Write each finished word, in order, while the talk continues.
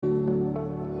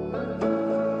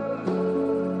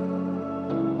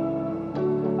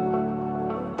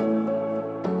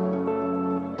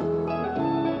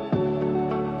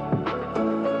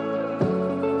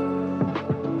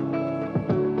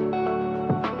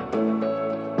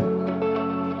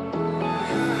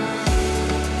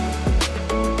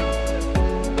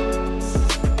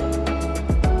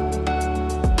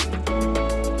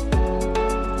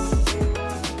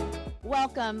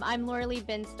I'm Laura Lee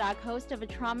Binstock, host of a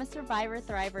Trauma Survivor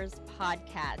Thrivers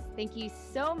podcast. Thank you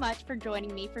so much for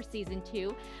joining me for season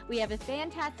 2. We have a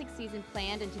fantastic season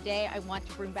planned, and today I want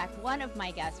to bring back one of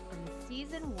my guests from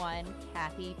season 1,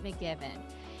 Kathy McGibbon.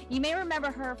 You may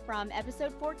remember her from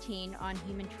episode 14 on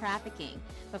human trafficking,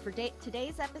 but for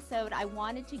today's episode, I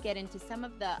wanted to get into some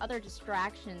of the other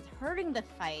distractions hurting the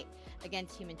fight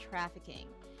against human trafficking.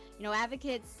 You know,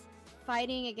 advocates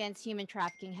fighting against human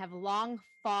trafficking have long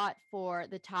fought for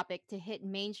the topic to hit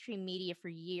mainstream media for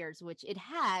years, which it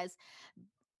has,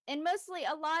 and mostly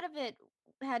a lot of it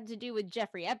had to do with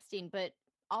Jeffrey Epstein, but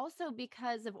also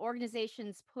because of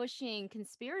organizations pushing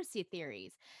conspiracy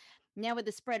theories. Now, with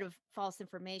the spread of false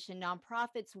information,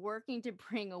 nonprofits working to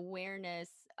bring awareness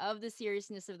of the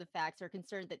seriousness of the facts are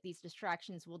concerned that these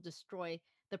distractions will destroy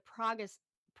the progress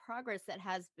that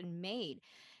has been made.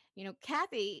 You know,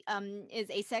 Kathy is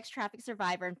a sex traffic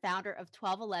survivor and founder of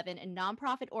 1211, a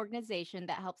nonprofit organization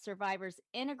that helps survivors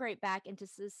integrate back into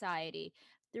society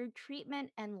through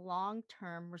treatment and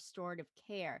long-term restorative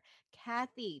care.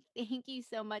 Kathy, thank you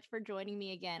so much for joining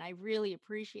me again. I really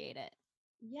appreciate it.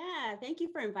 Yeah, thank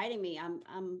you for inviting me.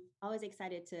 I'm always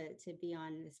excited to be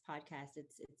on this podcast.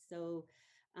 It's so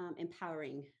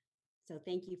empowering. So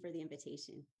thank you for the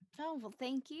invitation. Oh, well,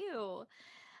 thank you.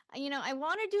 You know, I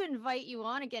wanted to invite you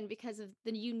on again because of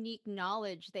the unique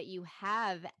knowledge that you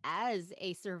have as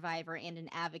a survivor and an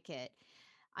advocate.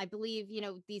 I believe, you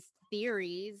know, these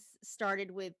theories started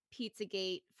with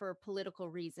Pizzagate for political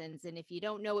reasons. And if you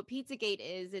don't know what Pizzagate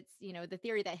is, it's, you know, the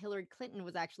theory that Hillary Clinton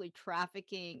was actually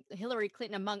trafficking, Hillary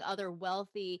Clinton, among other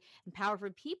wealthy and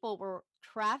powerful people, were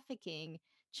trafficking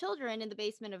children in the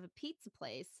basement of a pizza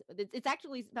place. It's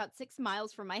actually about 6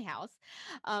 miles from my house.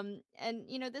 And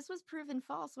you know, this was proven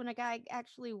false when a guy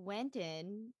actually went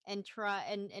in and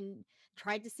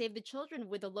tried to save the children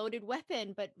with a loaded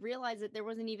weapon, but realized that there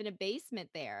wasn't even a basement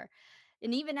there.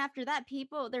 And even after that,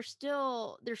 people they're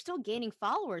still gaining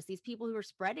followers. These people who are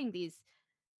spreading these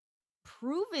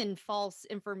proven false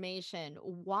information.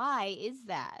 Why is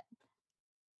that?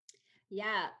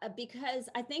 Yeah, because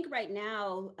I think right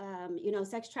now,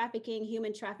 sex trafficking,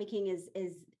 human trafficking is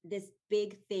this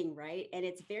big thing, right? And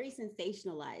it's very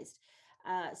sensationalized.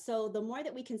 So the more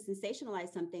that we can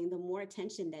sensationalize something, the more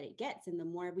attention that it gets, and the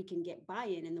more we can get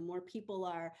buy-in, and the more people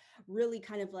are really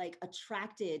kind of like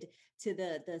attracted to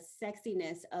the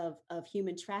sexiness of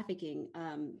human trafficking.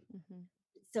 Mhm.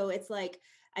 So it's like,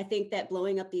 I think that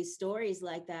blowing up these stories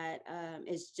like that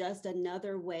is just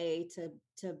another way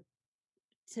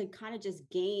to kind of just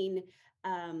gain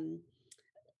um,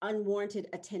 unwarranted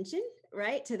attention,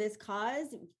 right, to this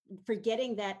cause,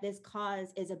 forgetting that this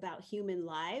cause is about human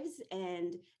lives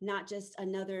and not just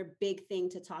another big thing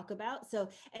to talk about. So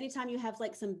anytime you have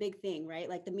like some big thing, right,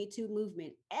 like the Me Too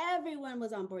movement, everyone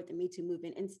was on board the Me Too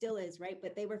movement and still is, right?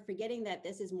 But they were forgetting that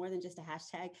this is more than just a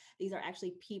hashtag. These are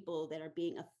actually people that are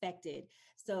being affected.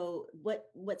 So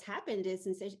what's happened is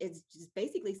it's just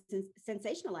basically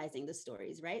sensationalizing the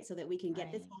stories, right? So that we can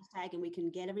get this Right. hashtag and we can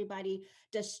get everybody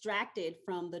distracted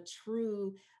from the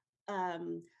true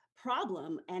um,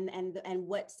 problem and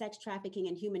what sex trafficking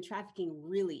and human trafficking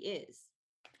really is.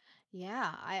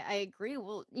 Yeah, I agree.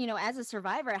 Well, you know, as a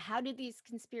survivor, how did these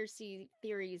conspiracy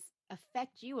theories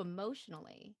affect you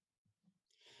emotionally?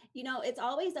 It's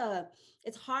always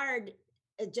it's hard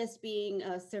just being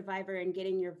a survivor and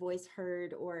getting your voice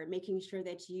heard, or making sure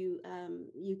that you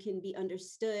can be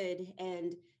understood.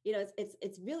 And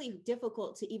it's really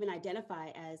difficult to even identify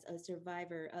as a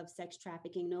survivor of sex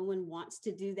trafficking. No one wants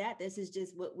to do that. This is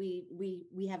just what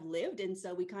we have lived, and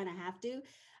so we kind of have to.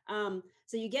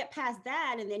 So you get past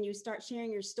that, and then you start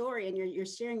sharing your story, and you're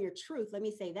sharing your truth. Let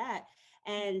me say that.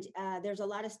 And there's a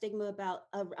lot of stigma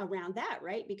around that,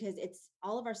 right? Because it's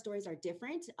all of our stories are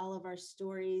different. All of our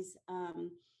stories,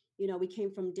 we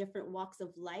came from different walks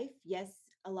of life. Yes,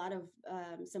 a lot of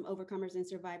some overcomers and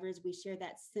survivors, we share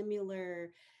that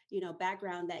similar,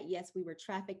 background, that yes, we were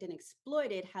trafficked and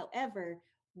exploited. However,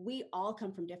 we all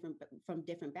come from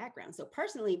different backgrounds. So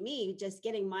personally, me just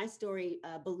getting my story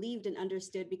believed and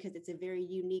understood, because it's a very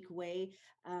unique way.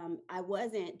 I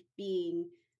wasn't being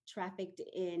trafficked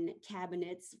in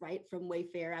cabinets, right, from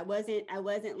Wayfair. I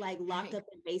wasn't like locked Right. up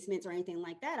in basements or anything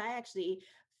like that. I actually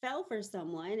fell for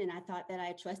someone, and I thought that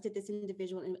I trusted this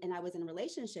individual, and I was in a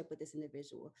relationship with this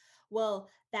individual. Well,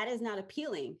 that is not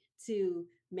appealing to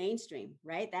mainstream,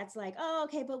 right? That's like, oh,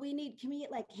 okay, but can we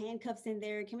get like handcuffs in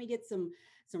there? Can we get some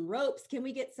ropes? Can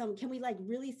we like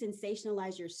really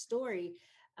sensationalize your story?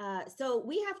 So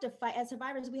we have to fight as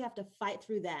survivors. We have to fight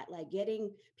through that, like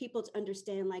getting people to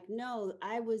understand, like, no,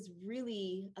 I was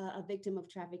really a victim of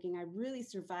trafficking. I really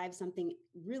survived something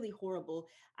really horrible.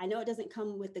 I know it doesn't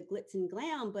come with the glitz and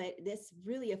glam, but this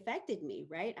really affected me,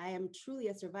 right? I am truly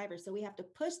a survivor. So we have to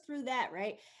push through that,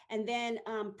 right? And then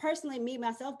personally, me,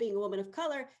 myself, being a woman of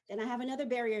color, then I have another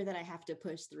barrier that I have to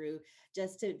push through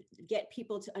just to get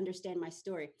people to understand my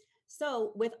story.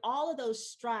 So, with all of those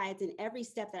strides and every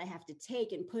step that I have to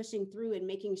take and pushing through and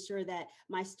making sure that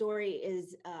my story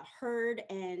is heard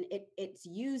and it's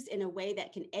used in a way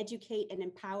that can educate and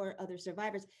empower other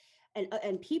survivors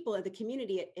and people in the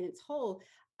community in its whole,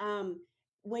 um,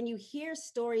 when you hear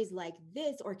stories like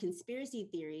this or conspiracy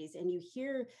theories, and you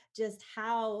hear just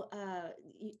how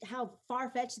far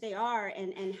fetched they are,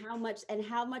 and how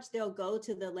much they'll go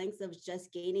to the lengths of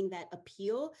just gaining that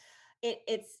appeal,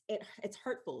 it's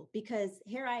hurtful, because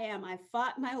here I am, I've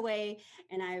fought my way,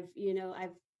 and I've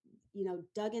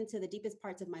dug into the deepest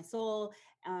parts of my soul,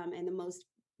 and the most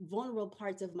vulnerable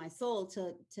parts of my soul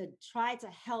to try to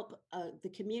help the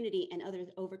community and other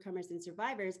overcomers and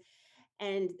survivors.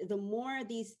 And the more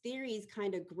these theories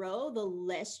kind of grow, the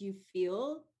less you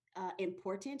feel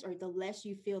important, or the less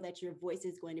you feel that your voice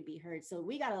is going to be heard. So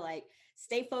we got to like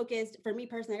stay focused. For me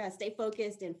personally, I got to stay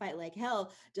focused and fight like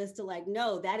hell just to like,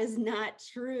 no, that is not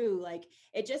true. Like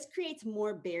it just creates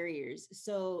more barriers.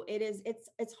 So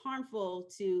it's harmful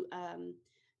to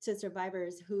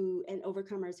survivors who and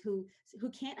overcomers who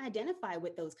can't identify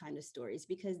with those kind of stories,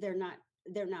 because they're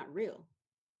not real.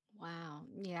 Wow.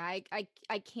 Yeah,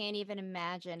 I can't even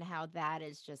imagine how that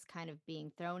is just kind of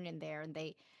being thrown in there. And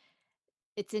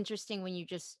it's interesting when you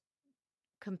just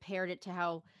compared it to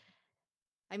how,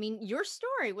 I mean, your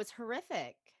story was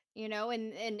horrific,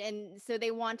 and so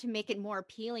they want to make it more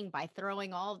appealing by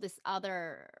throwing all of this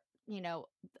other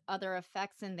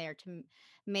effects in there to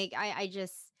make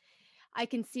I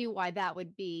can see why that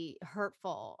would be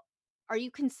hurtful. Are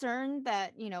you concerned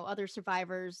that, other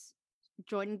survivors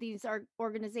joining these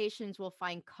organizations will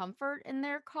find comfort in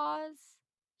their cause?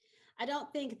 I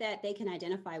don't think that they can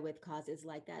identify with causes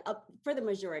like that, for the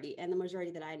majority, and the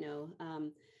majority that I know.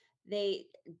 They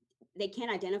they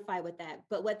can't identify with that.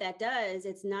 But what that does,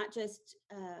 it's not just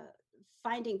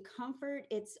finding comfort.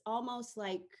 It's almost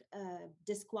like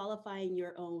disqualifying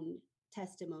your own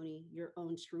testimony, your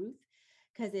own truth,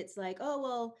 because it's like, oh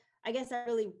well, I guess I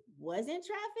really wasn't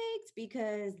trafficked,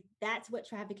 because that's what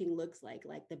trafficking looks like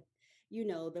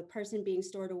the person being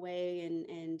stored away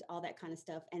and all that kind of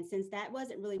stuff. And since that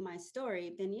wasn't really my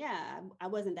story, then yeah, I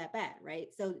wasn't that bad, right?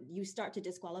 So you start to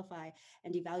disqualify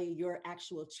and devalue your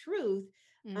actual truth,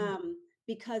 Mm. um,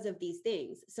 because of these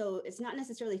things. So it's not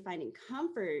necessarily finding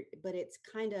comfort, but it's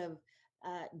kind of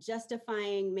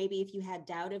justifying, maybe if you had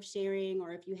doubt of sharing,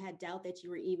 or if you had doubt that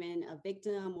you were even a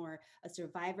victim or a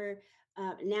survivor.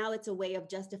 Now it's a way of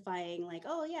justifying, like,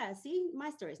 oh yeah, see,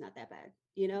 my story's not that bad.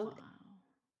 Wow.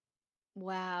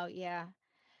 Wow, yeah.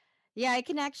 Yeah, I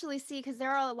can actually see because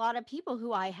there are a lot of people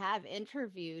who I have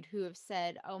interviewed who have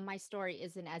said, "Oh, my story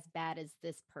isn't as bad as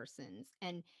this person's."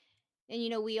 And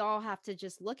we all have to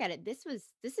just look at it. This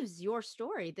was your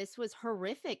story. This was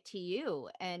horrific to you.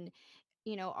 And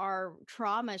our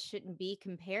trauma shouldn't be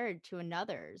compared to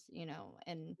another's.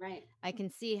 And Right. I can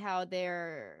see how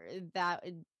that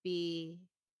would be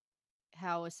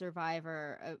how a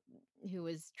survivor who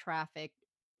was trafficked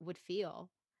would feel.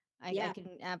 I Yeah. can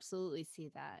absolutely see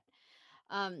that.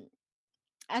 Um,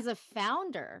 as a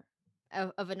founder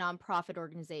of a nonprofit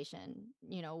organization,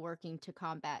 working to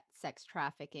combat sex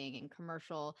trafficking and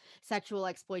commercial sexual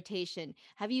exploitation,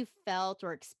 have you felt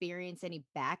or experienced any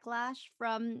backlash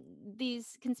from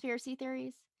these conspiracy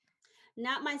theories?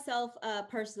 Not myself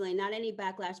personally, not any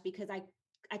backlash, because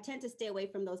I tend to stay away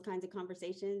from those kinds of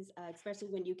conversations, especially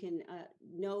when you can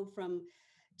know from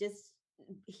just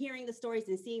hearing the stories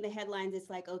and seeing the headlines. It's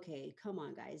like, okay, come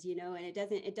on, guys. And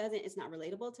it's not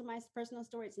relatable to my personal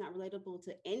story. It's not relatable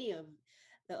to any of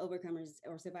the overcomers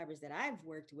or survivors that I've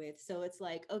worked with. So it's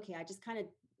like, okay, I just kind of,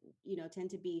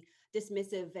 tend to be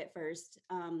dismissive at first,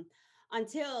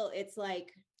 until it's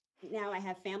like, now I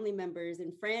have family members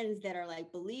and friends that are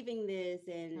like believing this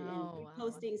and Oh, wow.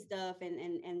 reposting stuff,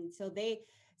 and so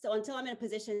until I'm in a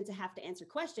position to have to answer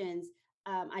questions,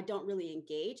 I don't really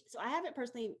engage. So I haven't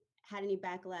personally had any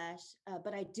backlash,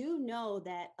 but I do know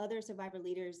that other survivor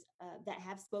leaders that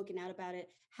have spoken out about it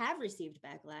have received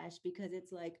backlash, because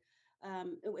it's like,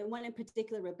 and one in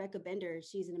particular, Rebecca Bender.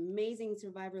 She's an amazing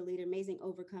survivor leader, amazing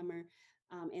overcomer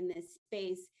in this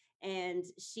space, and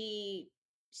she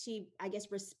I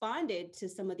guess, responded to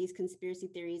some of these conspiracy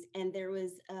theories, and there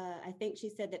was I think she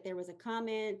said that there was a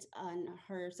comment on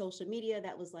her social media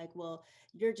that was like, well,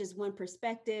 you're just one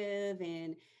perspective,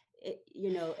 and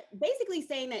basically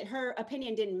saying that her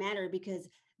opinion didn't matter because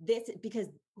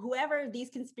whoever these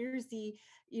conspiracy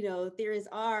theories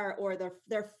are, or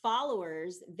their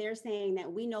followers, they're saying that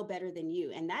we know better than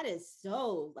you, and that is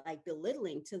so like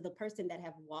belittling to the person that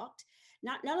have walked,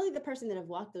 not only the person that have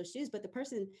walked those shoes, but the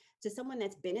person, to someone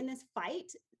that's been in this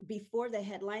fight before the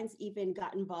headlines even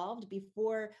got involved,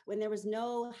 before, when there was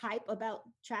no hype about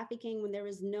trafficking, when there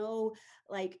was no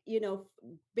like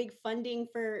big funding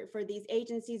for these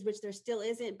agencies, which there still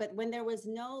isn't, but when there was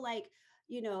no like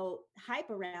hype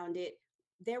around it,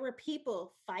 there were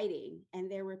people fighting,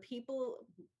 and there were people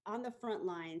on the front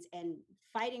lines and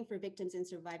fighting for victims and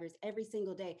survivors every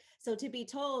single day. So to be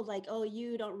told like, oh,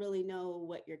 you don't really know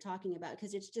what you're talking about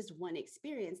because it's just one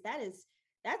experience,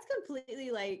 that's completely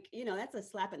like, that's a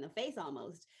slap in the face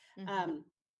almost. Mhm.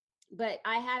 But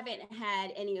I haven't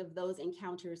had any of those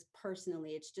encounters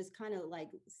personally. It's just kind of like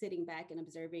sitting back and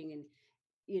observing, and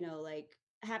like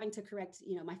having to correct,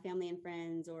 my family and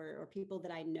friends, or people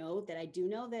that I know, that I do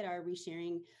know, that are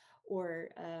resharing or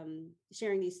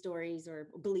sharing these stories or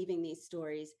believing these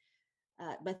stories.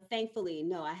 But thankfully,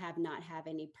 no, I have not have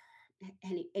any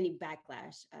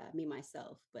backlash, me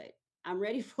myself. But I'm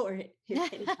ready for it.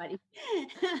 If anybody,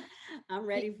 I'm Y-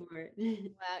 ready for it.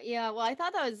 Wow. Yeah. Well, I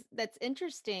thought that's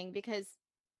interesting because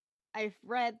I've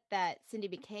read that Cindy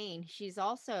McCain, she's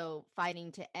also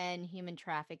fighting to end human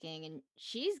trafficking, and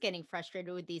she's getting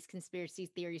frustrated with these conspiracy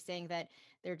theories, saying that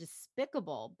they're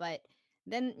despicable. But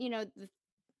then, the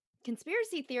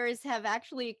conspiracy theorists have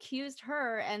actually accused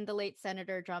her and the late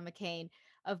Senator John McCain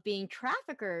of being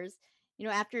traffickers,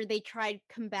 after they tried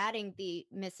combating the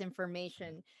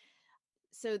misinformation.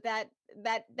 So that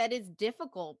is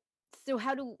difficult. So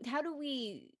how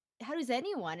does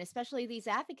anyone, especially these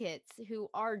advocates who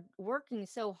are working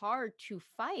so hard to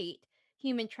fight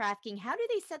human trafficking, how do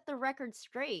they set the record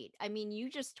straight? I mean, you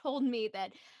just told me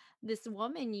that this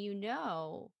woman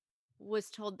was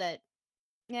told that,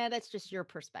 yeah, that's just your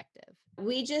perspective.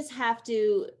 we just have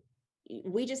to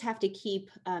we just have to keep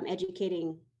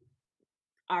educating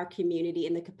our community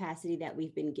in the capacity that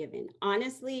we've been given.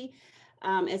 Honestly,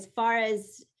 as far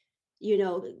as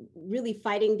really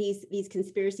fighting these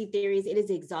conspiracy theories, it is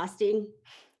exhausting,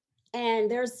 and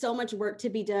there's so much work to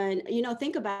be done.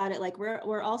 Think about it, like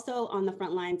we're also on the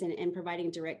front lines, and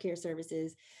providing direct care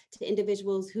services to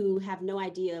individuals who have no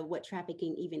idea what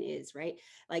trafficking even is, right?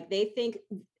 Like they think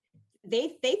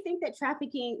that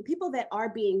trafficking, people that are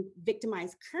being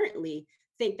victimized currently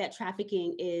think that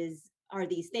trafficking are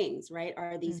these things, right?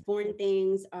 Are these Mm. foreign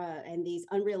things, and these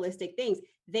unrealistic things.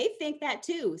 They think that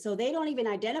too. So they don't even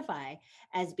identify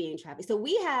as being trafficked. So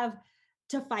we have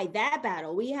to fight that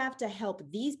battle. We have to help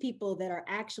these people that are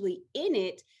actually in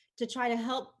it, to try to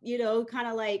help, kind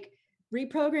of like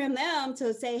reprogram them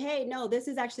to say, hey, no, this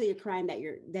is actually a crime,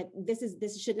 that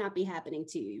this should not be happening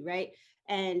to you, right?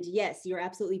 And yes, you're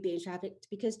absolutely being trafficked,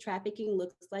 because trafficking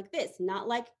looks like this, not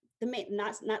like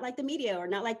not like the media, or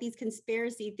not like these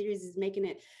conspiracy theories is making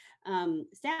it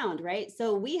sound, right?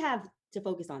 So we have to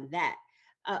focus on that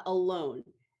alone.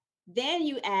 Then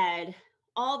you add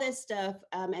all this stuff,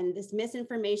 and this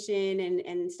misinformation,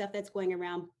 and stuff that's going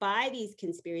around by these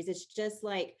conspiracies. It's just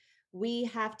like, we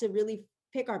have to really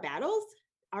pick our battles.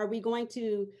 Are we going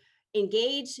to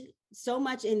engage so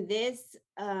much in this,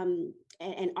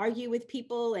 and argue with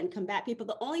people and combat people?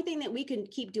 The only thing that we can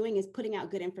keep doing is putting out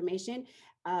good information,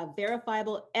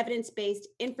 verifiable, evidence-based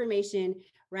information,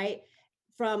 right?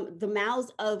 From the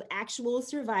mouths of actual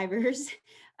survivors.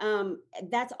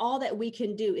 That's all that we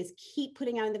can do, is keep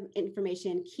putting out the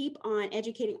information, keep on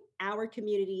educating our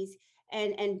communities,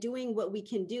 and doing what we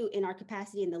can do in our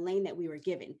capacity in the lane that we were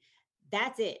given.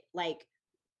 That's it. Like,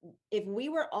 if we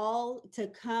were all to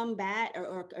combat,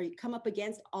 or come up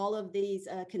against all of these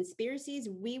conspiracies,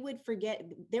 we would forget,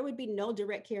 there would be no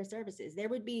direct care services.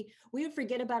 We would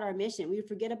forget about our mission. We would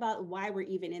forget about why we're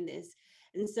even in this.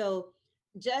 And so,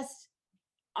 just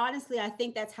honestly, I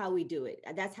think that's how we do it.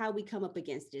 That's how we come up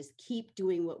against it, is keep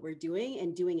doing what we're doing,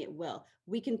 and doing it well.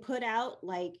 We can put out,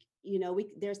 like,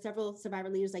 there's several survivor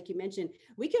leaders, like you mentioned.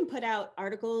 We can put out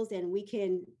articles, and we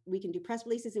can do press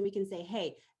releases, and we can say,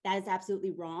 hey, that is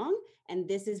absolutely wrong, and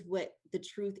this is what the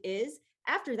truth is.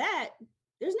 After that,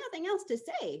 there's nothing else to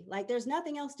say. Like, there's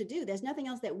nothing else to do. There's nothing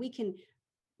else that we can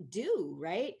do,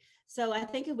 right? So I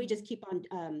think if we just Mhm. keep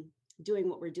on doing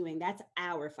what we're doing, that's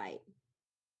our fight.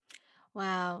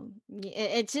 Wow.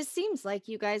 It just seems like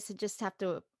you guys just have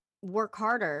to work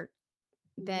harder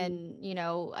Mhm.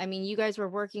 than, I mean, you guys were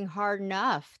working hard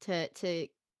enough to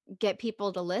get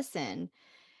people to listen.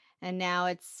 And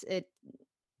now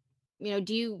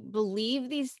do you believe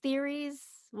these theories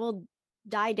will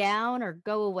die down or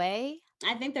go away?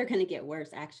 I think they're going to get worse,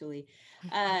 actually.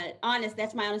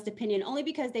 That's my honest opinion, only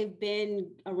because they've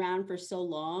been around for so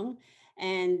long,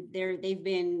 and they've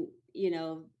been,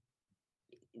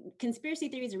 conspiracy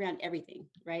theories around everything,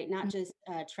 right? Not Mm. just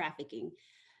trafficking.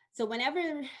 So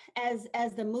whenever,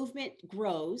 as the movement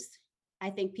grows, I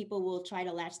think people will try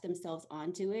to latch themselves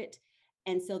onto it.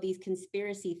 And so these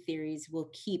conspiracy theories will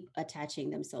keep attaching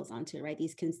themselves onto it, right?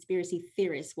 These conspiracy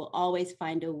theorists will always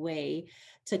find a way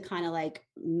to kind of like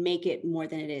make it more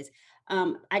than it is.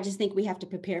 I just think we have to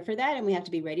prepare for that, and we have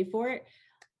to be ready for it,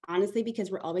 honestly, because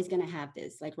we're always going to have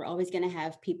this. Like, we're always going to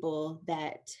have people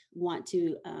that want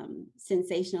to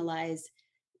sensationalize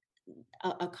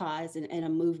a cause and a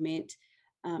movement.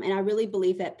 And I really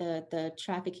believe that the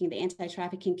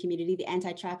anti-trafficking community, the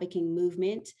anti-trafficking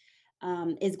movement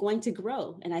is going to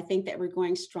grow. And I think that we're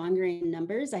going stronger in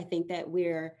numbers. I think that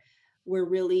we're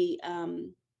really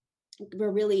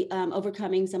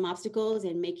overcoming some obstacles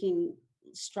and making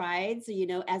strides,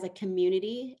 as a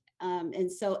community.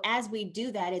 And so as we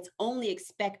do that, it's only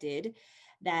expected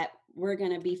that we're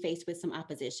going to be faced with some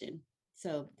opposition.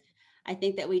 So I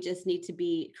think that we just need to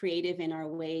be creative in our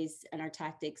ways and our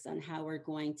tactics on how we're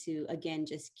going to, again,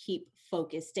 just keep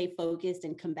focused, stay focused,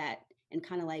 and combat and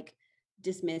kind of like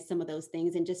dismiss some of those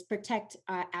things, and just protect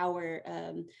our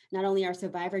not only our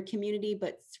survivor community,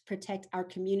 but protect our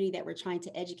community that we're trying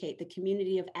to educate, the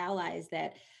community of allies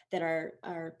that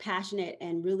are passionate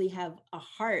and really have a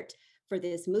heart for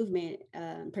this movement.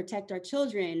 Protect our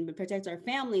children, protect our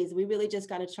families. We really just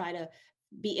got to try to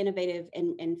be innovative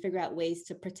and figure out ways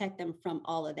to protect them from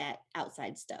all of that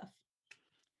outside stuff.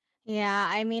 Yeah,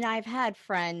 I mean, I've had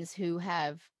friends who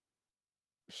have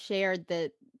shared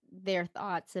their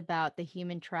thoughts about the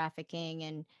human trafficking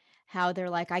and how they're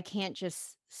like, I can't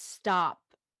just stop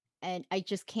and I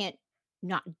just can't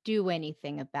not do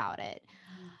anything about it.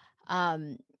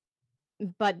 Um,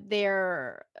 but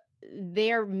their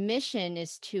mission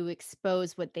is to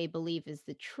expose what they believe is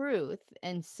the truth.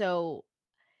 And so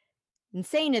in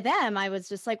saying to them, I was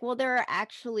just like, well, there are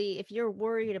actually, if you're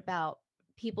worried about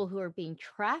people who are being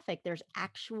trafficked, there's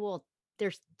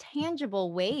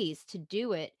tangible ways to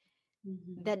do it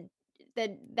Mhm.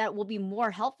 that that will be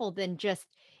more helpful than just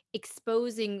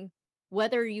exposing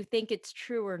whether you think it's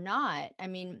true or not. I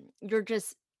mean, you're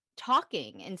just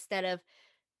talking instead of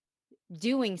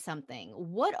doing something.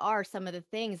 What are some of the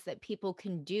things that people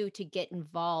can do to get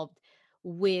involved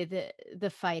with the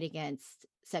fight against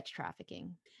sex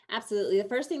trafficking? Absolutely. The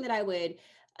first thing that I would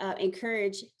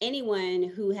encourage anyone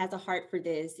who has a heart for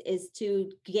this is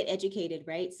to get educated,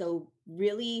 right? So,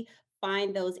 really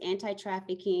find those anti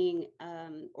trafficking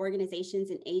organizations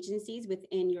and agencies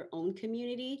within your own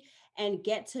community, and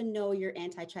get to know your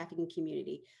anti trafficking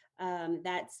community.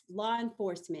 That's law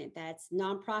enforcement, that's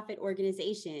nonprofit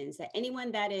organizations, that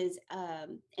anyone that is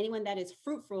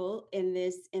fruitful in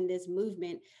this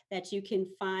movement, that you can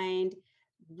find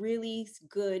really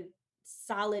good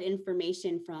solid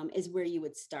information from, is where you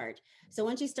would start. So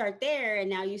once you start there and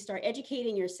now you start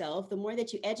educating yourself, the more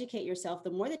that you educate yourself, the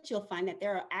more that you'll find that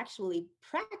there are actually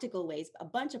practical ways, a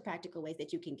bunch of practical ways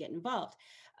that you can get involved.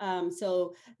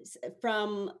 So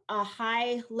from a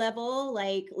high level,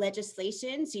 like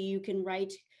legislation, so you can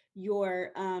write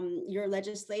your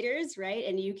legislators, right?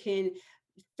 And you can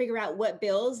figure out what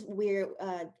bills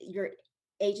your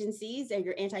agencies and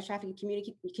your anti-trafficking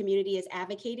community is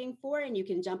advocating for, and you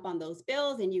can jump on those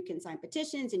bills, and you can sign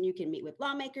petitions, and you can meet with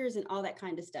lawmakers and all that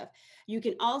kind of stuff. You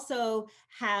can also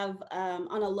have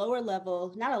on a lower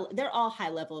level, they're all high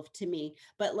level to me,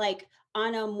 but like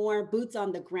on a more boots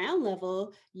on the ground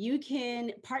level, you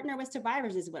can partner with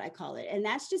survivors, is what I call it, and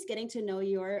that's just getting to know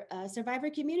your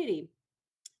survivor community,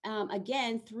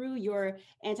 again, through your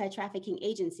anti-trafficking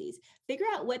agencies. Figure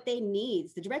out what they need.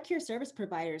 The direct care service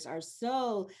providers are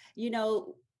so,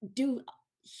 do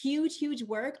huge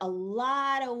work, a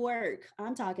lot of work.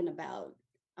 I'm talking about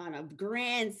on a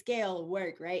grand scale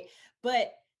work, right?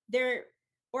 But their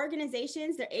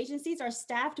organizations, their agencies are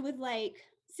staffed with like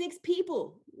 6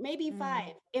 people, maybe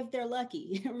five, Mm. if they're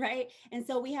lucky, right? And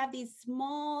so we have these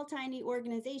small, tiny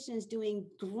organizations doing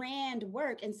grand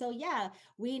work. And so, yeah,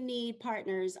 we need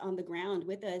partners on the ground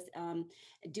with us,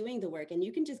 doing the work. And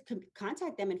you can just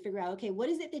contact them and figure out, okay, what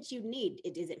is it that you need?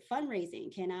 Is it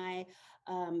fundraising? Can I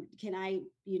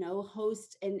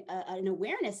host an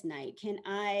awareness night? Can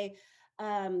I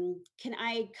can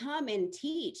I come and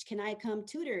teach? Can I come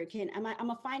tutor? I'm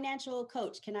a financial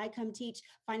coach. Can I come teach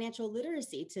financial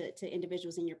literacy to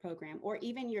individuals in your program or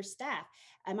even your staff?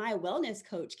 Am I a wellness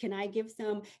coach? Can I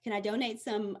donate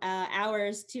some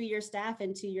hours to your staff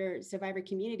and to your survivor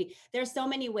community? There's so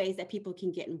many ways that people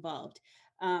can get involved.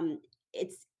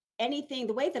 It's anything,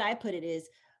 the way that I put it is,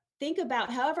 think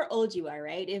about however old you are,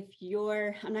 right? If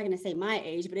you're, I'm not going to say my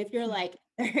age, but if you're like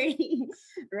 30,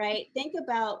 right? Think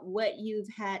about what you've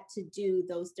had to do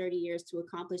those 30 years to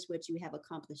accomplish what you have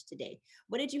accomplished today.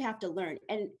 What did you have to learn?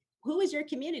 And who is your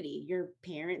community? Your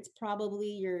parents, probably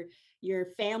your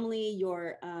family,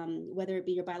 your whether it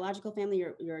be your biological family,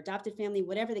 your adopted family,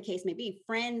 whatever the case may be,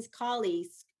 friends,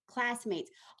 colleagues, classmates,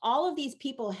 all of these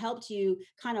people helped you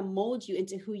kind of mold you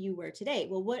into who you were today.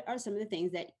 Well, what are some of the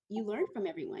things that you learned from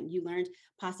everyone? You learned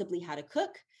possibly how to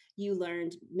cook.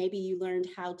 Maybe you learned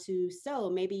how to sew.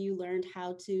 Maybe you learned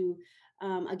how to,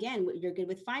 again, you're good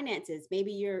with finances.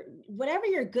 Maybe whatever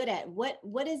you're good at.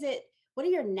 What is it? What are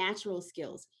your natural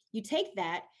skills? You take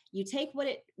that, you take what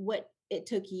it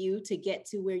took you to get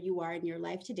to where you are in your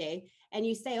life today, and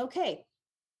you say, okay,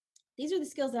 these are the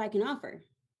skills that I can offer,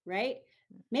 right?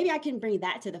 Maybe I can bring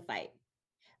that to the fight.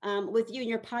 With you and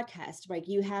your podcast, right?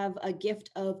 You have a gift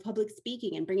of public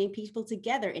speaking and bringing people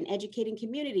together and educating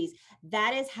communities.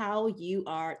 That is how you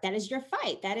are. That is your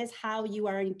fight. That is how you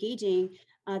are engaging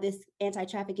this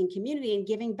anti-trafficking community and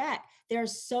giving back. There are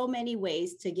so many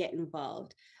ways to get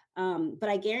involved. But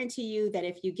I guarantee you that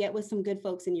if you get with some good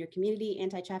folks in your community,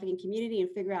 anti-trafficking community,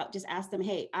 and figure out, just ask them,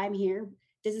 hey, I'm here.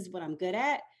 This is what I'm good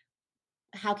at.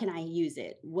 How can I use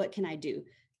it? What can I do?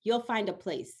 You'll find a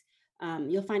place.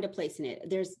 You'll find a place in it.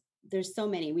 There's so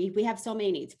many. We have so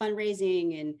many needs.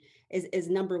 Fundraising and is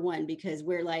number one because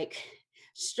we're like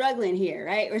struggling here,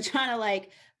 right? We're trying to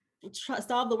like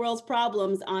solve the world's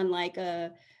problems on like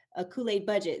a Kool-Aid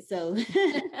budget. So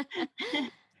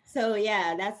so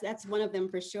yeah, that's one of them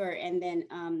for sure. And then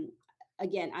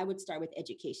again, I would start with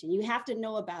education. You have to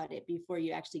know about it before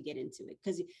you actually get into it,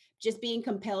 because just being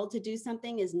compelled to do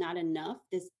something is not enough.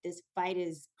 This fight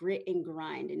is grit and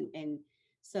grind, and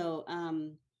so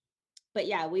but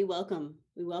yeah, we welcome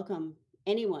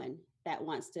anyone that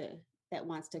wants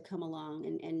to come along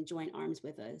and join arms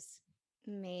with us.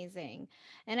 Amazing.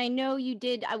 And I know you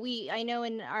did I know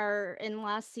in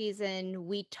last season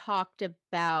we talked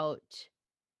about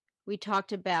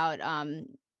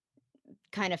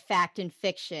kind of fact and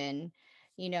fiction,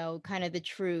 kind of the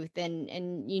truth,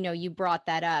 and you brought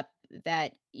that up,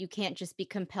 that you can't just be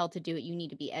compelled to do it, you need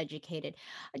to be educated.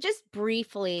 Just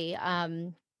briefly,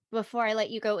 before I let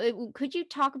you go, could you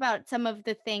talk about some of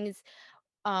the things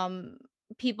um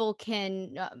people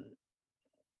can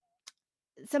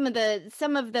some of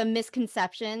the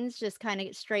misconceptions, just kind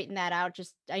of straighten that out.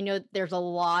 Just, I know there's a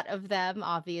lot of them,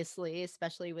 obviously,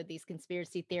 especially with these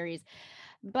conspiracy theories,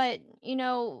 but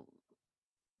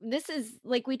this is,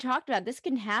 like we talked about, this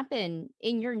can happen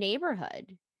in your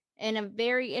neighborhood, in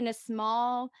a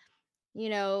small, you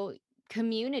know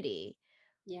community.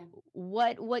 Yeah.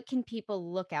 What can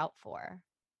people look out for?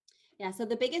 Yeah, so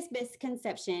the biggest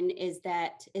misconception is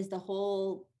the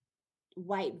whole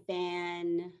white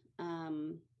van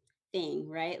thing,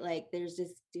 right? Like there's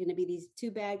just going to be these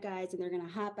two bad guys and they're going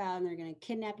to hop out and they're going to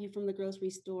kidnap you from the grocery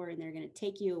store and they're going to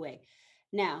take you away.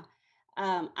 Now,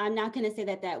 I'm not going to say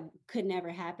that that could never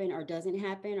happen or doesn't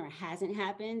happen or hasn't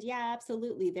happened. Yeah,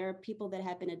 absolutely. There are people that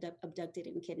have been abducted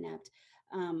and kidnapped.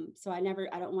 So I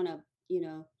don't want to, you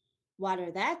know,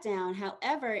 water that down.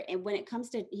 However, and when it comes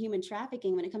to human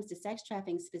trafficking, when it comes to sex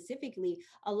trafficking specifically,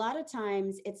 a lot of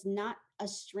times it's not a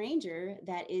stranger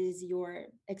that is your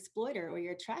exploiter or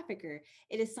your trafficker.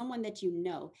 It is someone that you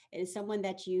know. It is someone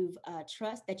that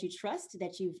trust, that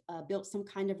you've built some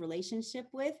kind of relationship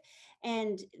with,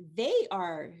 and they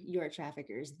are your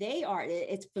traffickers.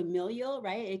 It's familial,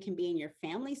 right? It can be in your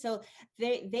family. So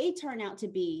they turn out to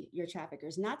be your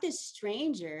traffickers, not this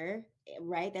stranger,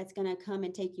 right, that's going to come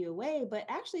and take you away, but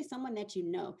actually someone that you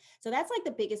know. So that's like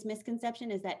the biggest misconception,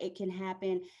 is that it can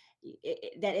happen,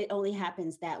 that it only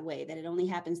happens that way, that it only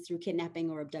happens through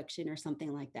kidnapping or abduction or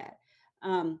something like that.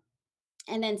 And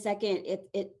then second,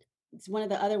 it's one of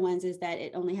the other ones is that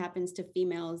it only happens to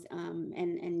females,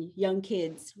 and young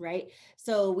kids, right?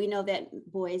 So we know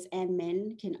that boys and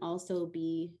men can also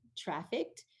be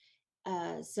trafficked.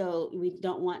 So we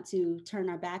don't want to turn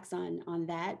our backs on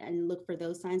that and look for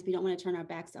those signs. We don't want to turn our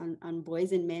backs on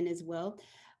boys and men as well.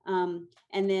 And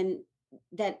then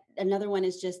that another one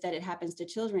is just that it happens to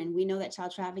children. We know that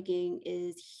child trafficking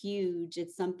is huge.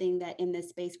 It's something that in this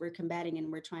space we're combating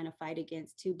and we're trying to fight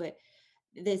against too. But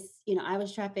I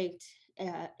was trafficked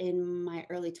in my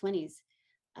early 20s.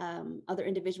 other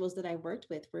individuals that I worked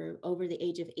with were over the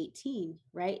age of 18,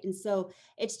 right? And so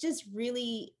it's just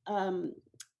really,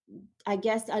 I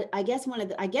guess one of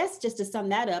the, I guess just to sum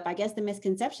that up, I guess the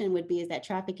misconception would be is that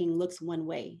trafficking looks one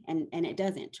way, and it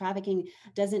doesn't. Trafficking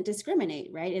doesn't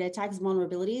discriminate, right? It attacks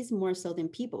vulnerabilities more so than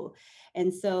people,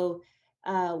 and so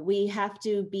we have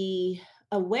to be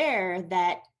aware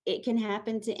that it can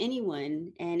happen to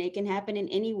anyone, and it can happen in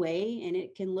any way, and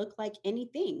it can look like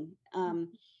anything.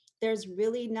 There's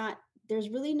really not there's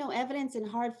really no evidence and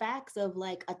hard facts of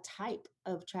like a type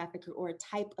of trafficker or a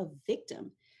type of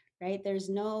victim, right? There's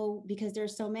no, because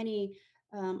there's so many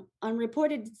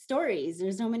unreported stories.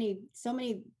 There's so many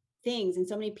things and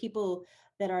so many people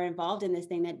that are involved in this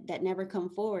thing that never come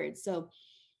forward. So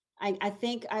I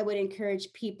think I would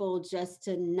encourage people just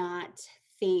to not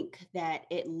think that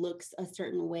it looks a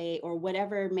certain way or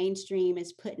whatever mainstream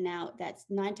is putting out. That's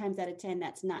 9 times out of 10,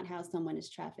 that's not how someone is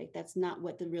trafficked. That's not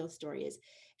what the real story is.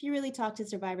 If you really talk to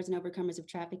survivors and overcomers of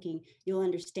trafficking, you'll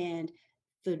understand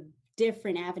the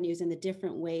different avenues and the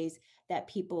different ways that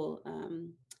people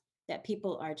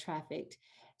are trafficked.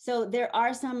 So there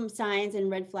are some signs and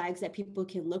red flags that people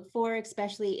can look for,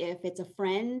 especially if it's a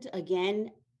friend. Again,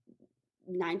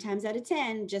 9 times out of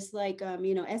 10, just like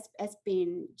Jeffrey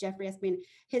Espin,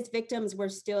 his victims were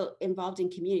still involved in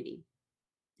community.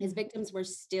 His Mhm. victims were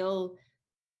still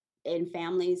in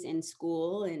families and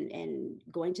school and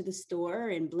going to the store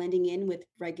and blending in with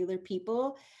regular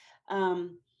people.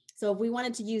 Um, so if we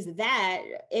wanted to use that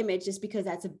image, just because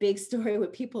that's a big story,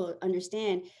 what people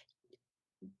understand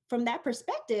from that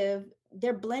perspective,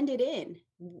 they're blended in.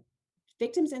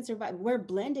 Victims and survivors, we're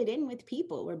blended in with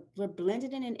people. We're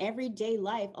blended in everyday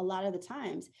life a lot of the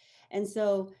times. And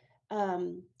so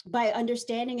by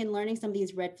understanding and learning some of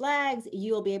these red flags,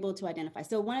 you'll be able to identify.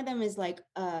 So one of them is like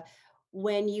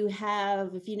when you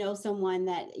have, if you know someone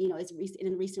that, is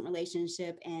in a recent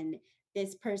relationship and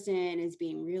this person is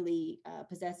being really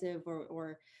possessive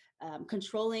or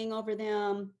controlling over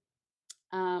them.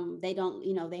 They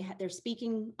don't, they're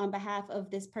speaking on behalf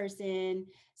of this person,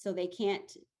 so they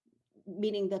can't,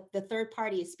 meaning the third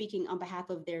party is speaking on behalf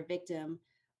of their victim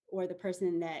or the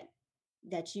person that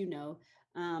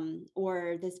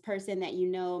or this person that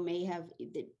may have,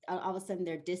 all of a sudden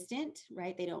they're distant,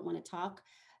 right? They don't want to talk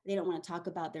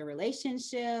about their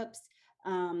relationships.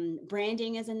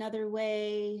 Branding is another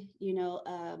way,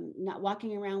 not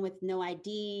walking around with no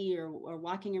ID, or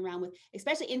walking around with,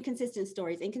 especially inconsistent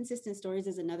stories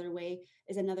is another way,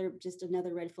 just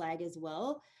another red flag as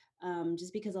well.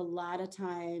 Just because a lot of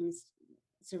times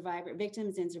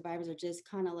victims and survivors are just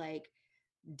kind of like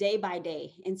day by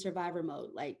day in survivor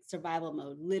mode, like survival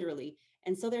mode, literally.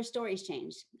 And so their stories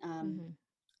change. Mhm.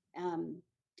 Um,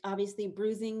 Obviously,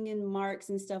 bruising and marks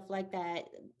and stuff like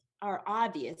that are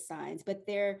obvious signs, but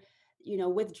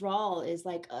withdrawal is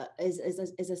like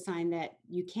is a sign that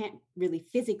you can't really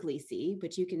physically see,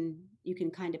 but you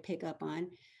can kind of pick up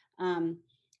on. Um,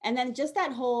 and then just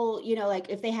that whole, like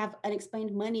if they have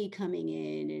unexplained money coming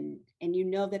in, and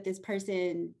that this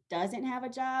person doesn't have a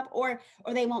job, or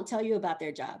they won't tell you about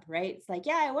their job, right? It's like,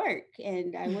 yeah, I work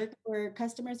for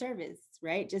customer service,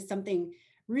 right? Just something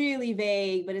really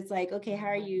vague, but it's like, okay, how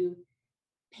are Yeah. you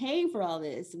paying for all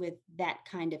this with that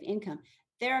kind of income?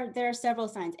 There are several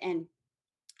signs, and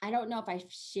I don't know if I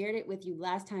shared it with you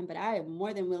last time, but I am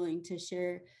more than willing to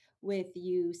share with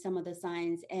you some of the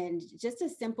signs. And just a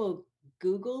simple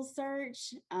Google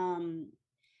search,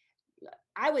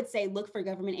 I would say look for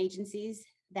government agencies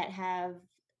that have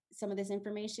some of this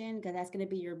information, because that's going to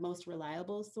be your most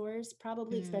reliable source,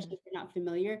 probably, especially Mm. if you're not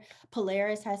familiar.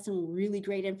 Polaris has some really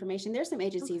great information. There's some Okay.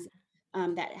 agencies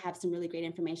that have some really great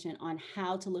information on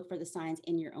how to look for the signs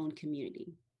in your own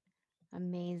community.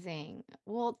 Amazing.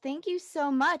 Well, thank you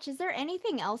so much. Is there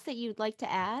anything else that you'd like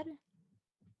to add?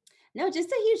 No,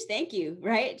 just a huge thank you,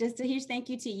 right? Just a huge thank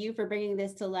you to you for bringing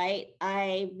this to light.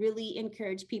 I really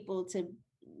encourage people to,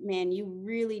 man, you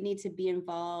really need to be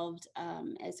involved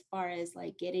as far as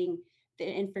like getting the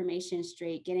information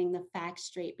straight, getting the facts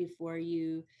straight before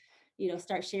you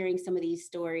start sharing some of these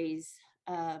stories.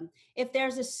 If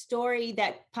there's a story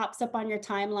that pops up on your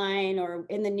timeline or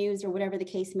in the news or whatever the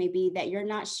case may be that you're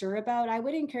not sure about, I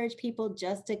would encourage people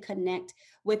just to connect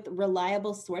with a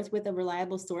reliable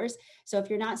source. So if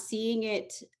you're not seeing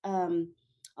it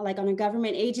like on a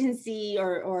government agency,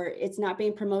 or it's not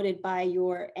being promoted by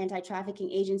your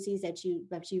anti-trafficking agencies that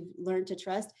you've learned to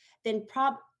trust, then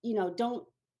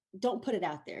don't put it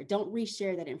out there. Don't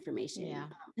reshare that information, Yeah.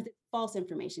 because it's false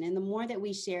information. And the more that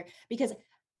we share, because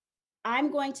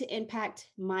I'm going to impact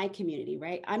my community,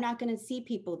 right? I'm not going to see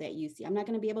people that you see. I'm not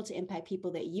going to be able to impact people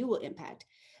that you will impact.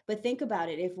 But think about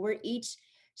it. If we're each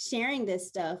sharing this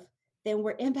stuff, then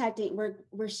we're impacting,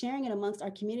 we're sharing it amongst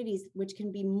our communities, which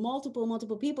can be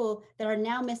multiple people that are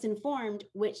now misinformed,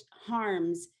 which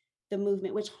harms the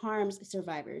movement, which harms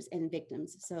survivors and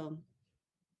victims. So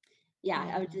yeah,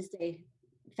 I would Yeah. just say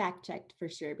fact checked for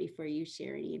sure before you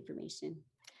share any information.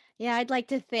 Yeah, I'd like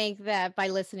to think that by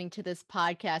listening to this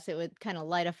podcast, it would kind of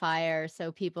light a fire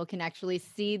so people can actually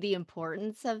see the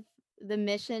importance of the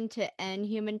mission to end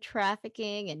human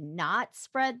trafficking and not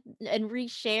spread and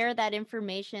reshare that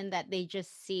information that they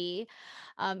just see.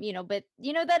 But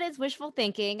that is wishful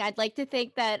thinking. I'd like to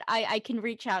think that I can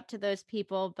reach out to those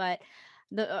people, but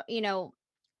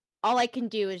all I can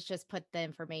do is just put the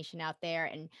information out there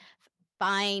and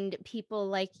find people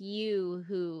like you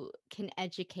who can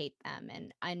educate them,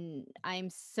 and I'm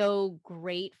so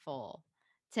grateful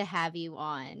to have you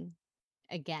on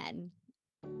again,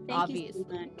 Thank you so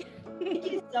much. obviously.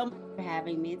 Thank you so much for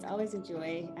having me. It's always a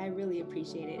joy. I really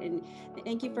appreciate it. And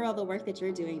thank you for all the work that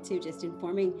you're doing too, just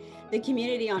informing the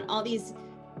community on all these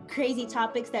crazy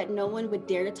topics that no one would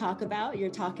dare to talk about. You're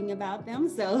talking about them.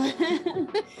 So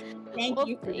thank Well,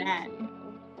 you for thank that. you.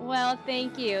 Well,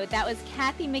 thank you. That was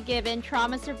Kathy McGibbon,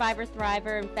 trauma survivor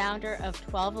thriver and founder of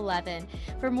 1211.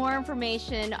 For more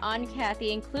information on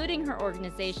Kathy, including her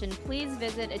organization, please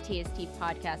visit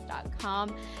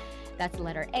atstpodcast.com. That's the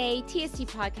letter A,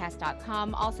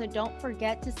 tstpodcast.com. Also, don't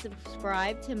forget to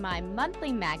subscribe to my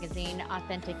monthly magazine,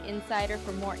 Authentic Insider,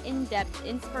 for more in-depth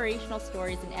inspirational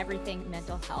stories and everything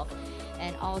mental health.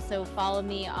 And also follow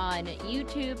me on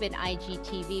YouTube and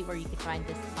IGTV, where you can find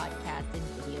this podcast in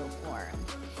video form.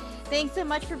 Thanks so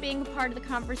much for being a part of the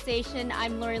conversation.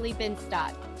 I'm Lori Lee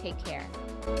Binstock. Take care.